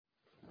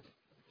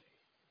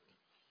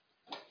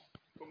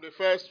the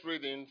first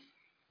reading,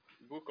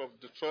 book of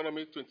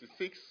Deuteronomy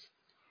 26,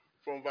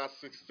 from verse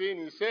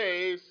 16, it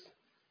says,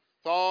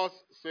 "Thus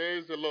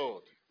says the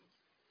Lord,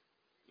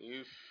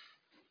 if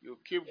you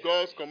keep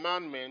God's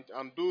commandment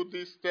and do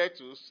these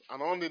statutes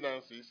and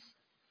ordinances,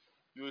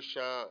 you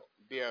shall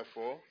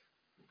therefore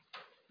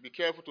be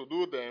careful to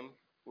do them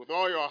with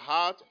all your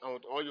heart and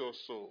with all your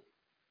soul.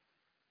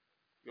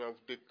 You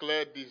have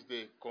declared this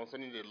day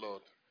concerning the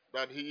Lord,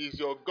 that he is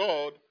your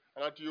God,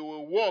 and that you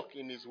will walk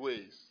in his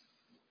ways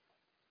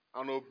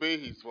and obey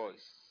his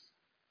voice.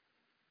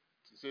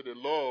 To say the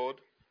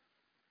Lord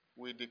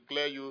will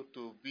declare you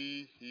to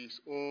be his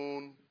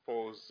own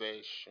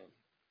possession."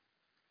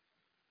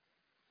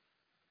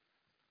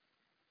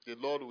 The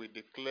Lord will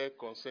declare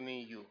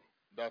concerning you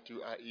that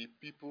you are a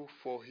people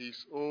for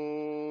his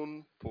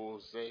own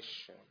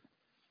possession.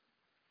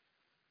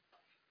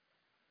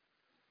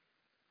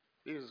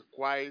 This is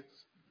quite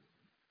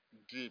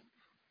deep.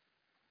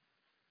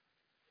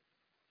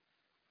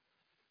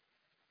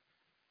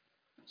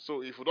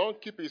 So if you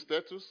don't keep his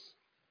status,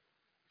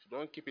 if you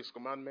don't keep his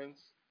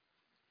commandments,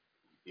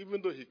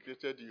 even though he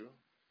created you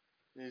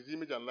in his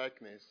image and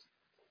likeness,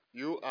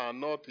 you are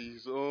not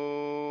his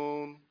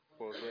own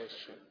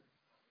possession.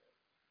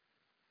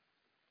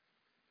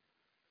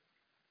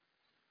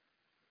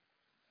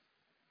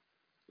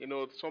 You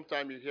know,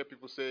 sometimes you hear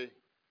people say,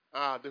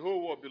 the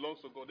whole world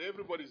belongs to God.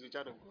 Everybody is a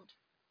child of God.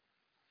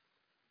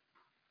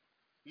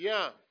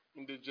 Yeah,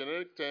 in the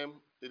generic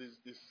term, it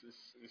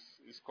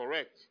is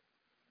correct.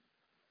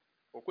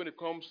 But when it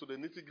comes to the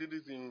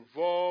nitty-gritties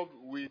involved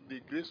with the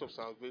grace of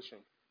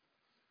salvation,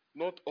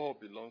 not all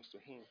belongs to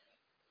him.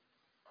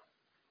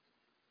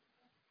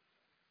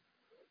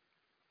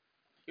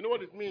 You know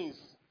what it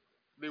means?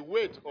 The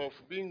weight of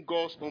being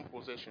God's own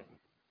possession.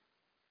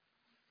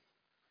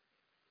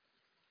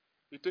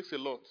 It takes a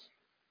lot.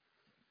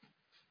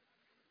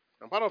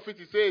 And part of it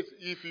says,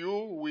 if you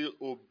will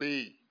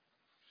obey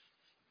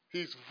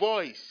his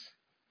voice,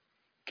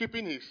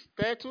 keeping his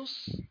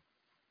status,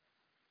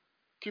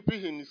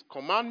 keeping his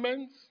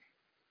commandments,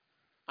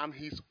 and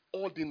his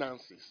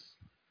ordinances.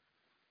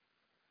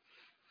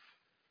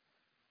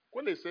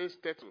 When they say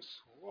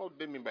status, what do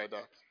they mean by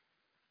that?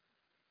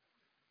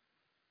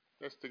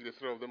 Let's take the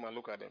three of them and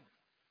look at them.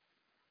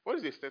 What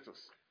is the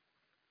status?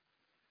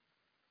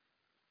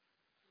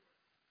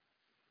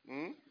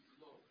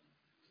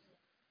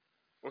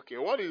 Okay,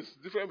 what is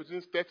different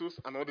between status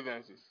and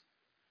ordinances?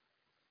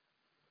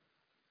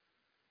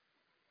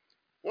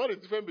 What is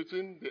different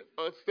between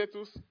the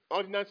status,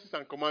 ordinances,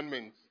 and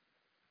commandments?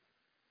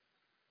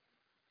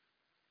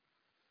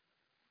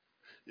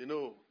 You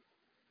know,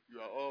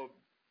 you are all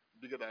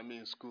bigger than me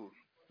in school.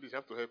 Please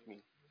have to help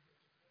me.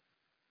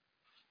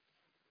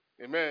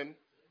 Amen?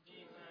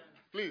 Amen.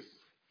 Please,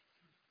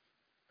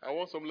 I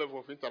want some level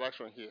of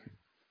interaction here.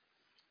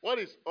 What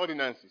is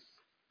ordinances?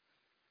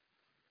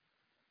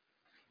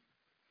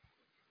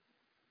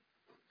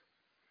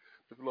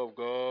 People of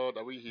God,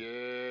 are we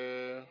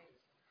here?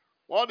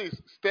 What is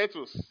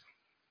status?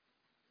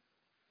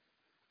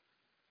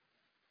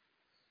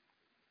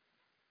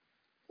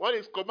 What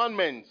is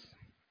commandments?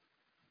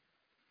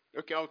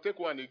 Okay, I'll take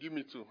one, you give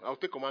me two. I'll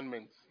take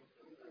commandments.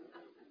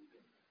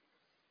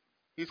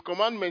 His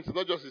commandments is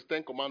not just his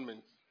 10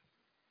 commandments,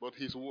 but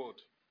his word.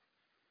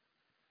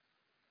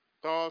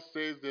 Thus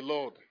says the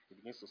Lord. He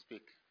begins to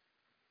speak.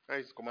 That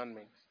is his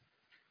commandments.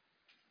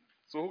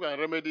 So who can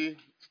remedy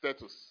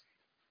status?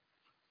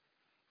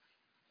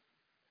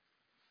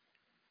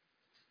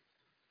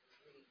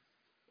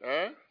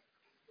 Eh?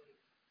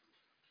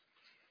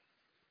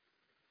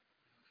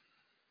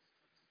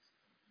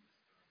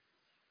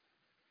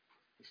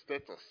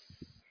 Status.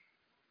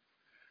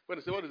 When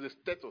they say, what is the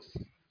status?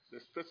 The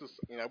status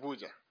in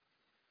Abuja.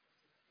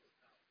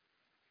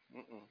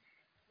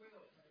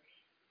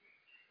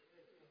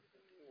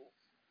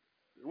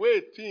 The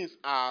way things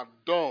are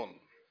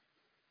done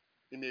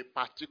in a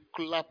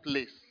particular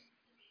place.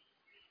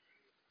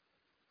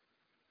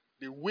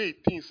 The way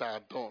things are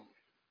done.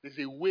 There's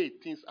a way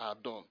things are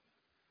done.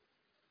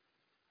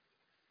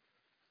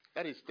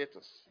 That is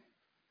status.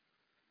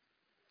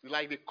 It's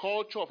like the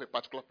culture of a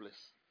particular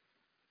place.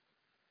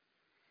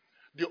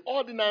 The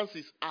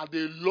ordinances are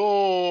the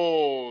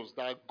laws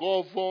that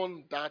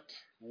govern that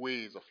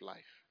ways of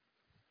life.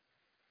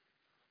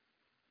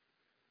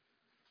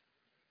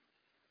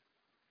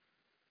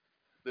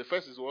 The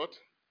first is what?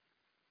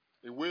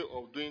 A way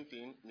of doing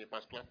things in a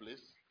particular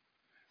place.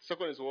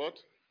 Second is what?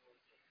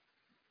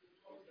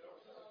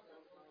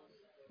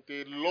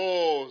 The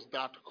laws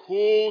that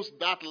hold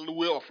that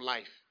way of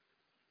life.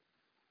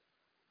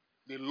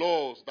 The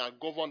laws that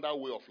govern that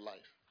way of life.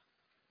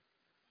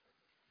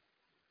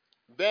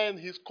 Then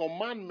his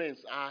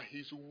commandments are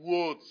his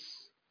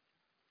words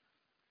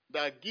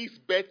that give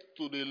birth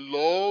to the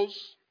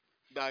laws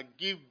that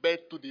give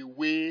birth to the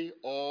way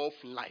of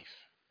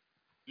life.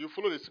 You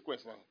follow the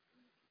sequence now.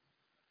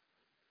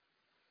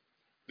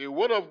 The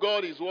word of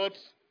God is what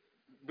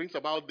brings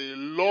about the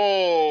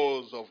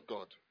laws of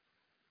God.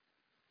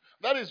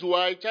 That is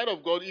why, child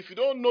of God, if you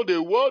don't know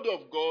the word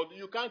of God,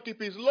 you can't keep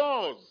his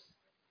laws.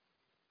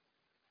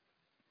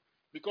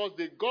 Because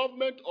the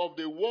government of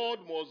the world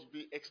must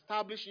be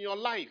established in your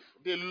life.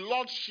 The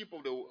lordship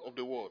of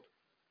the world.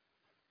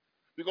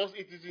 Because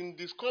it is in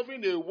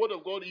discovering the word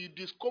of God, you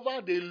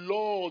discover the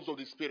laws of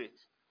the Spirit.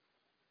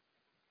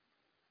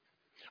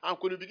 And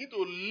when you begin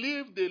to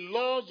live the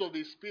laws of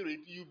the Spirit,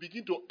 you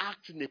begin to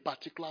act in a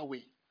particular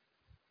way.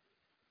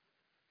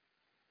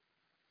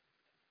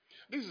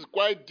 This is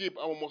quite deep,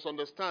 and we must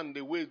understand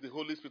the ways the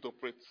Holy Spirit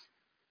operates.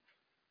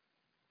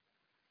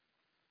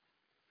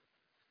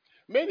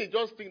 Many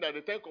just think that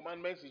the Ten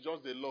Commandments is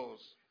just the laws.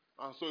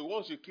 And so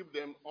once you keep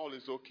them, all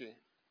is okay.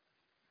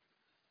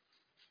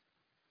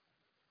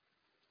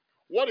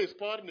 What is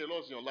powering the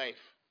laws in your life?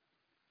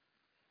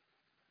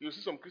 You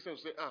see some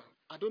Christians say,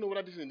 I don't know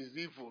whether this is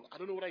evil. I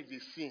don't know whether it's a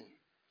sin.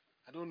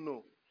 I don't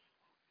know.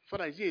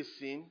 Father, is it a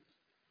sin?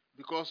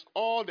 Because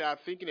all they are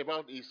thinking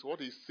about is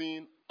what is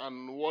sin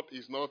and what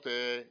is not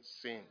a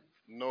sin.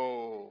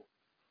 No.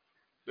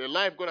 The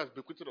life God has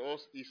bequeathed to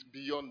us is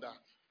beyond that.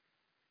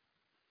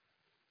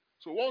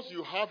 So once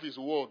you have His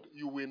word,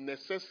 you will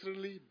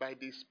necessarily, by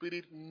the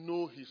Spirit,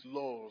 know His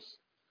laws.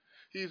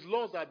 His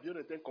laws are beyond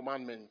the Ten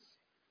Commandments.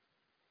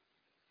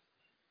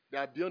 They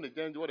are beyond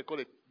what they call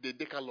the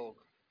Decalogue.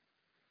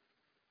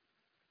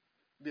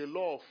 The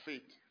law of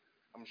faith.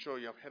 I'm sure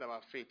you have heard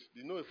about faith.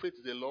 Do you know faith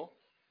is a law?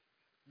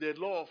 The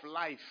law of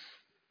life.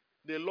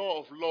 The law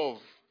of love.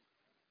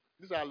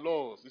 These are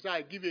laws. He said,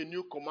 I give you a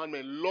new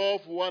commandment.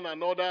 Love one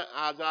another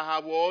as I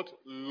have what?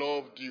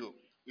 Loved you.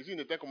 Is it in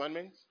the Ten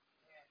Commandments?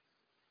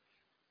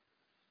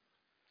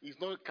 It's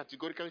not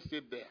categorically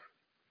said there.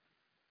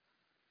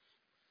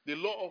 The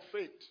law of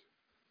faith.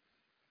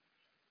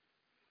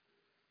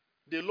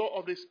 The law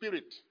of the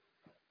Spirit.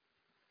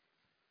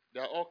 They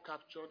are all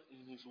captured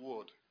in His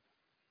word.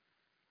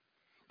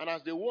 And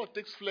as the word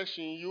takes flesh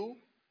in you,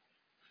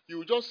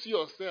 you just see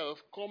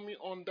yourself coming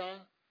under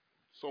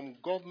some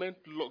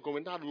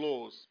governmental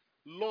laws.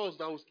 Laws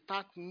that will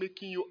start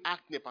making you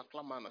act in a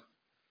particular manner.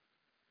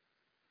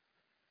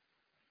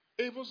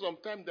 Even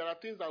sometimes there are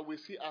things that we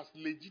see as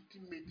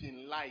legitimate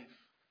in life.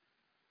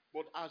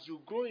 But as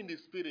you grow in the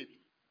Spirit,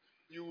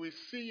 you will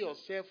see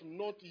yourself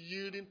not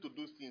yielding to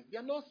those things. They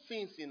are not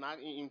sins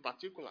in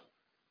particular.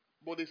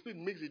 But the Spirit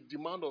makes a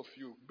demand of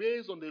you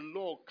based on the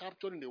law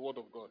captured in the Word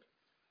of God.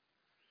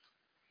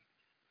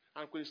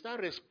 And when you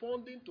start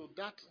responding to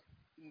that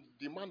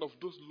demand of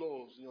those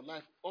laws in your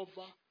life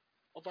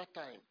over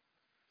time,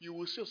 you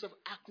will see yourself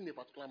acting in a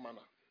particular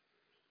manner.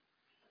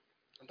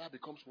 And that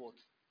becomes what?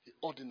 The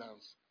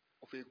ordinance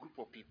of a group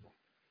of people.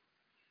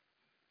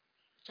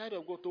 Child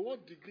of God, to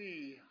what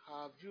degree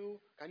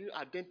can you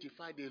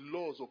identify the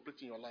laws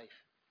operating in your life?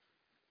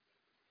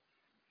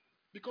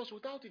 Because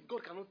without it,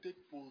 God cannot take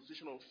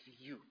possession of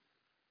you.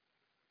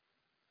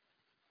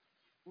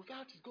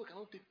 Without it, God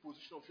cannot take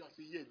possession of you and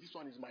say, yes, this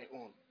one is my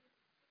own.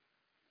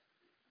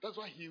 That's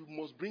why He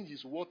must bring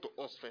His word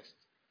to us first.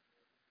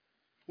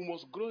 We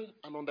must grow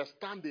and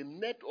understand the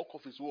network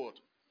of His word.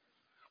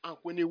 And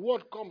when a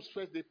word comes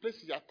first, the place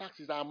He attacks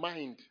is our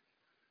mind.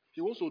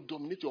 He wants to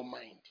dominate your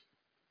mind.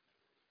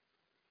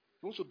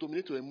 He wants to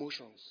dominate your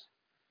emotions.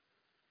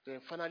 Then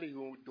finally, He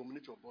will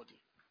dominate your body.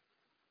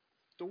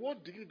 To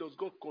what degree does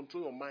God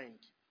control your mind?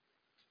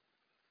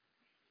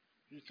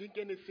 You think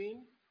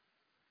anything?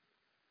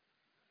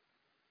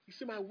 He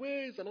said, my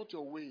ways are not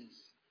your ways.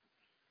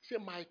 He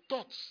said, my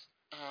thoughts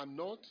are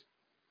not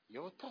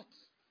your thoughts.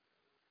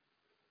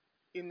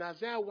 In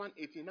Isaiah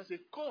 1:18, I say,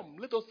 come,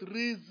 let us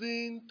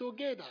reason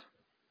together.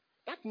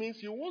 That means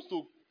He wants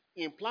to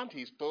implant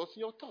His thoughts in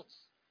your thoughts.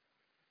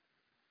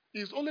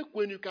 It's only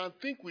when you can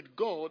think with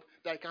God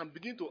that He can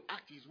begin to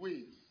act His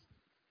ways.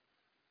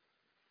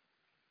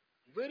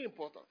 Very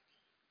important.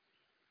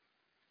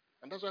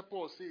 And that's why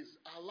Paul says,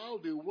 allow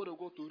the word of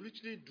God to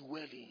richly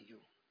dwell in you.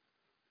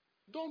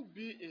 Don't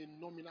be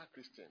a nominal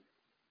Christian.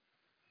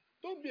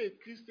 Don't be a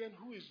Christian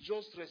who is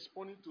just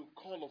responding to a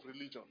call of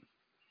religion.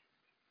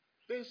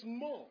 There's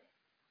more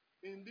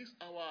in this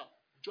our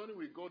journey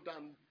with God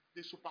than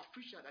the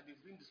superficial that is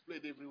being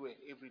displayed everywhere,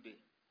 every day.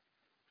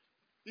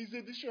 It's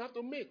a decision you have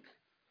to make.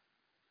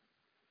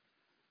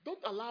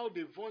 Don't allow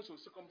the voice of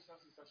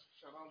circumstances that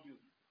surround you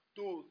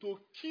to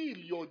kill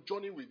your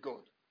journey with God.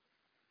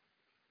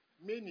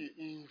 Many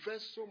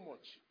invest so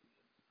much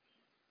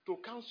to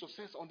count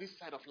success on this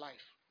side of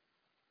life.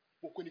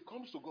 But when it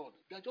comes to God,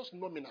 they are just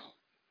nominal.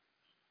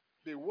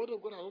 The word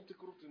of God has not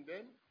taken root in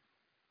them.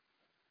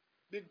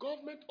 The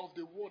government of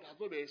the world has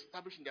not been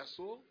established in their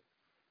soul.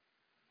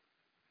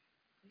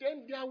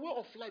 Then their way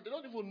of life, they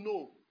don't even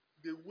know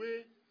the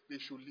way they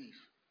should live.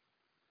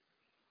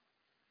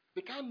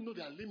 They can't know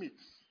their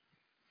limits.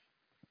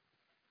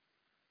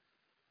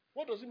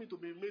 What does it mean to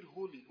be made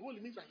holy? Holy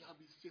means that you have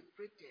been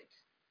separated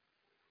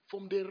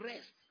from the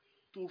rest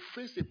to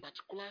face a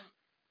particular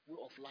way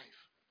of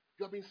life.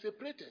 You have been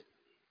separated.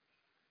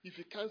 If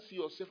you can't see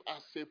yourself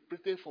as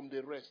separated from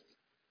the rest,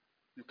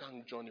 you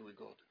can't journey with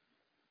God.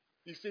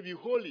 He said, be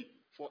holy,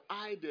 for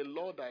I, the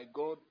Lord thy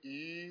God,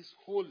 is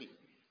holy.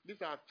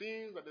 These are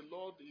things that the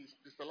Lord is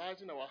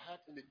crystallizing our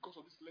heart in the course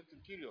of this Lenten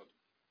period.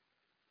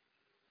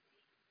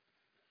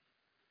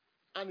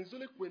 And it's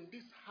only when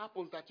this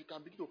happens that you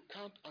can begin to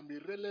count and be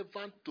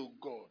relevant to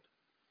God.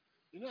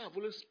 You know, I've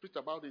always preached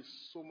about this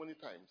so many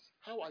times.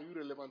 How are you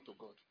relevant to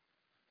God?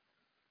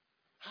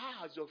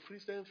 How has your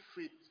Christian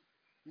faith,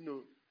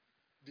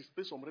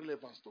 displayed some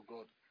relevance to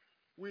God?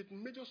 We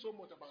measure so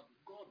much about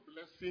God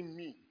blessing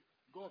me,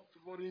 God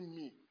favoring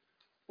me.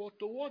 But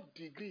to what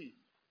degree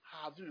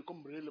have you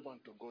become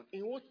relevant to God?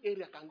 In what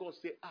area can God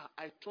say,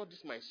 I trust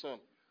this my son,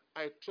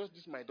 I trust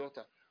this my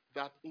daughter,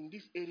 that in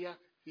this area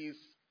he is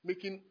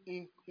making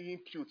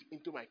input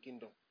into my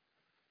kingdom?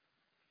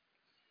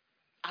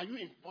 Are you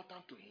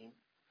important to him?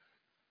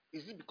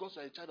 Is it because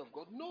you are a child of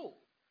God? No.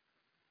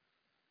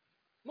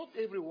 Not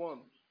everyone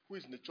who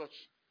is in the church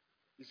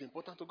is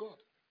important to God.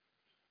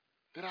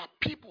 There are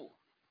people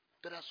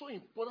that are so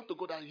important to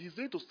God that he's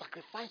ready to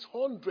sacrifice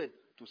 100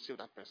 to save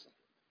that person.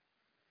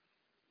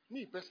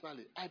 Me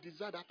personally, I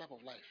desire that type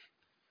of life.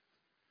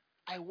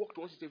 I work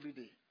towards it every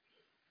day.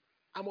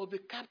 I must be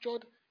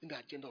captured in the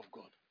agenda of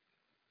God.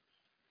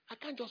 I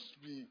can't just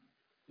be,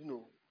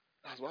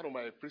 as one of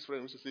my priest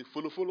friends used to say,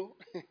 follow.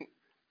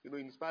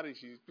 In Spanish,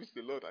 he preached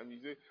a lot, and he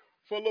said,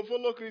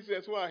 follow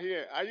Christians who are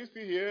here. Are you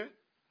still here?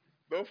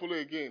 Don't follow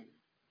again.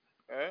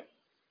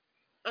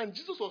 And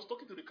Jesus was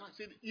talking to the crowd and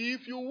said,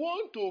 if you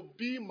want to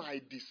be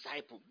my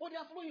disciple, but they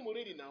are following him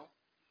already now.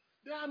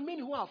 There are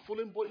many who are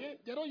following, but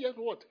they are not yet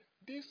what?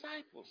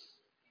 Disciples.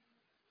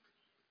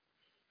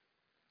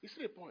 You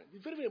see the point?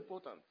 It's very, very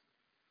important.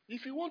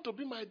 If you want to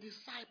be my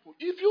disciple,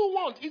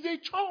 it's a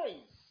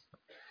choice.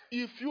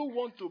 If you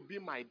want to be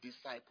my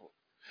disciple,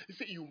 you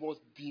see, you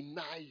must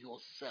deny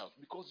yourself,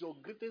 because your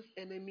greatest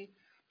enemy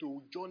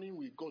to joining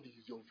with God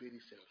is your very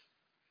self.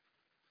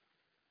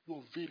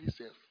 Your very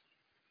self.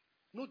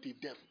 Not the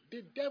devil.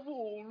 The devil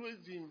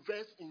always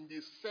invests in the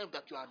self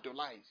that you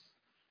idolize.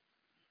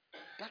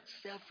 That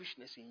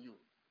selfishness in you.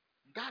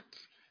 That,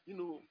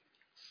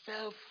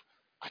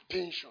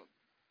 self-attention.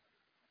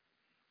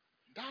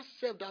 That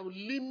self that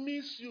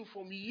limits you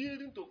from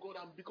yielding to God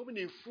and becoming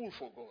a fool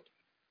for God.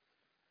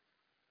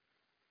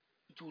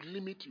 It will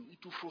limit you. It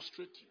will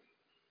frustrate you.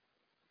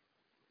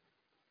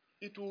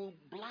 It will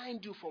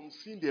blind you from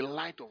seeing the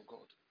light of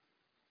God.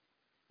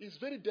 It's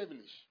very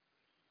devilish.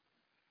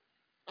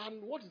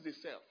 And what is the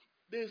self?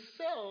 The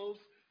self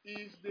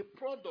is the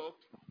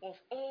product of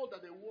all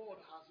that the world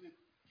has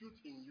put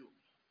in you.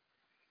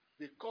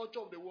 The culture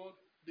of the world,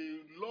 the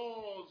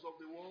laws of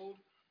the world,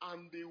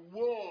 and the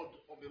word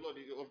of the Lord,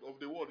 of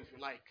the world, if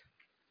you like.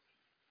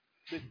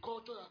 The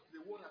culture that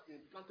the world has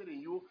implanted in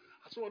you,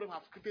 and some of them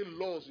have created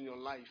laws in your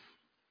life.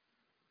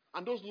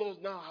 And those laws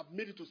now have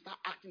made you to start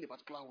acting a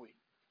particular way.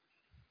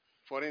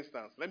 For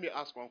instance, let me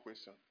ask one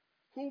question.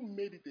 Who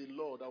made it a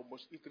law that we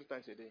must eat 3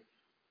 times a day?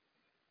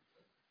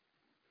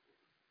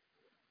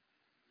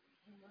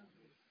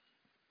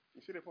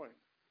 You see the point?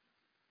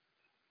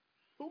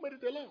 Who made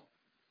it a law?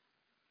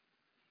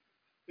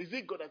 Is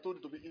it God that told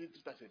you to be eating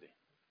 3 times a day?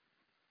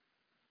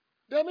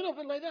 There are many of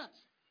them like that.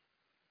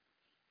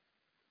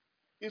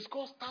 It's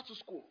called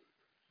status quo.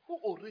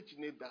 Who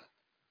originated that?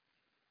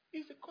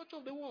 It's the culture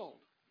of the world.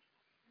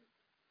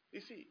 You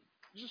see,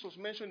 Jesus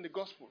mentioned in the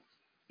gospel.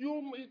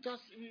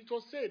 It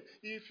was said,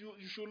 if you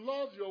should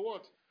love your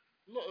what?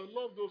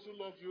 Love those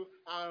who love you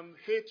and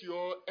hate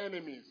your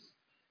enemies.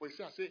 But you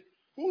see, I say,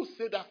 who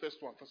said that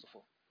first one, first of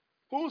all?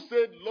 Who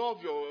said love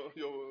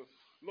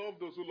love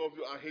those who love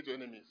you and hate your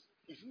enemies?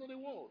 It's not the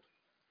world.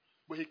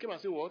 But he came and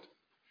said what?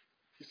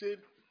 He said,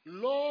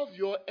 love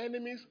your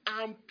enemies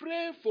and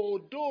pray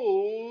for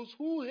those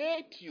who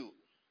hate you.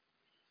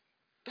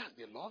 That's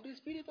the law of the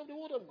Spirit of the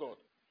Word of God.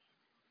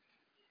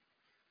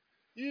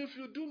 If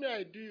you do me,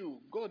 I do you,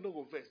 God no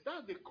go vex.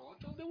 That's the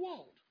culture of the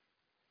world.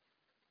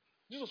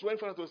 Jesus went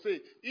further to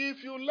say,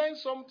 if you lend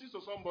something to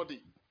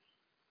somebody,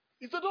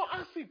 he said, don't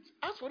ask it.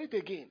 Ask for it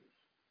again.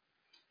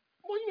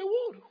 But in the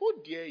world,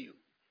 who dare you?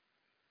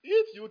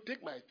 If you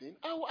take my thing,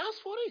 I will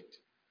ask for it.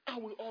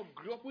 And we all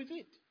grew up with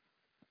it.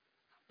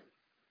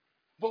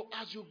 But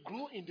as you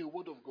grow in the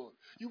Word of God,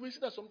 you will see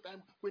that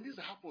sometimes when this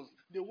happens,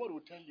 the Word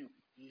will tell you,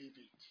 leave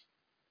it.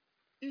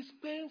 It's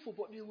painful,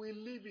 but you will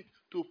leave it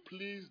to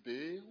please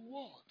the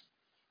Word.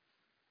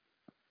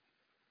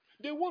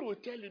 The Word will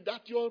tell you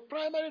that your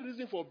primary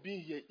reason for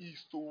being here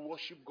is to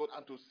worship God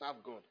and to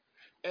serve God.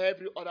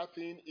 Every other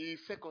thing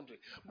is secondary.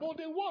 But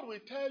the Word will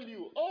tell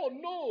you, oh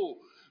no,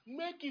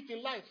 make it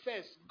in life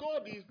first.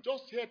 God is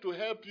just here to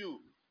help you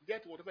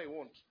get whatever you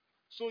want.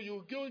 So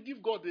you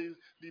give God the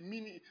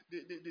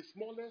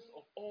smallest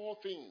of all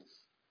things.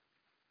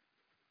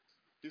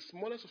 The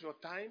smallest of your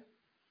time,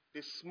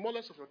 the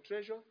smallest of your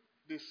treasure,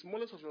 the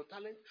smallest of your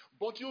talent.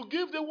 But you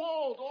give the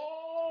world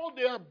all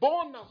the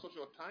abundance of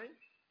your time,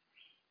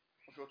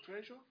 of your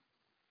treasure,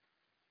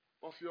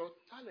 of your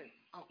talent.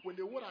 And when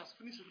the world has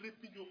finished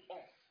ripping you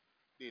off,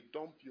 they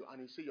dump you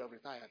and you say you have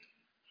retired.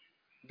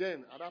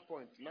 Then at that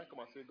point, now come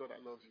and say, God,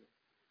 I love you.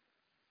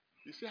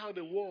 You see how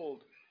the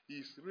world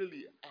is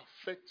really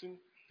affecting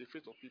the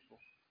faith of people.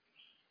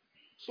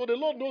 So the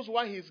Lord knows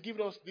why He's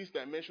given us these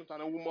dimensions,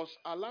 and we must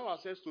allow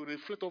ourselves to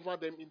reflect over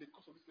them in the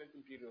course of this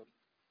Lenten period.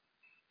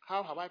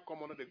 How have I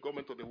come under the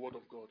government of the Word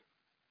of God?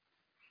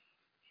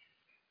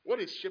 What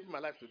is shaping my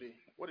life today?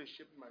 What is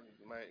shaping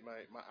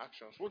my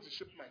actions? What is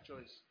shaping my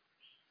choice?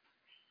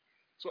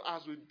 So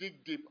as we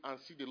dig deep and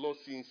see the Lord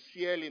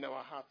sincerely in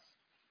our hearts,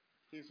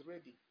 He's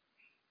ready.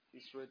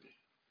 He's ready.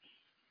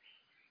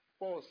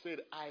 Paul said,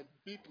 I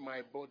beat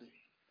my body,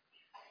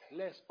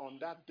 lest on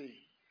that day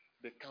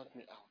they count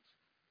me out.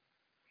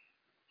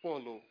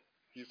 Paul,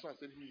 his son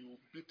said he will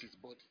beat his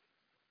body.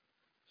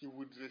 He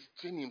would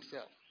restrain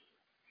himself.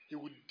 He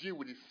would deal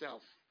with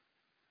himself.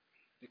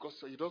 Because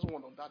he doesn't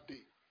want on that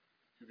day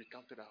to be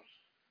counted out.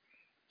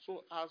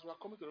 So as we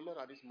are coming to the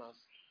Lord at this Mass,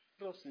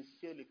 let us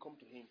sincerely come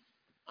to Him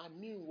and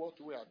mean what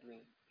we are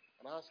doing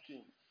and ask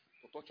Him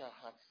to touch our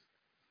hearts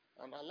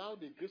and allow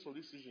the grace of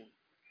this season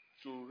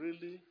to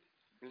really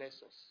bless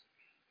us.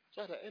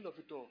 So at the end of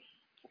it all,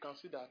 we can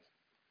see that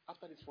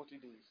after these 40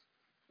 days,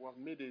 we have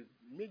made a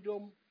major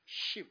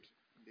shift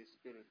in the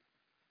Spirit,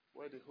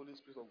 where the Holy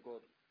Spirit of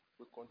God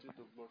will continue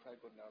to glorify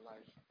God in our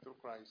lives through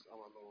Christ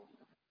our Lord.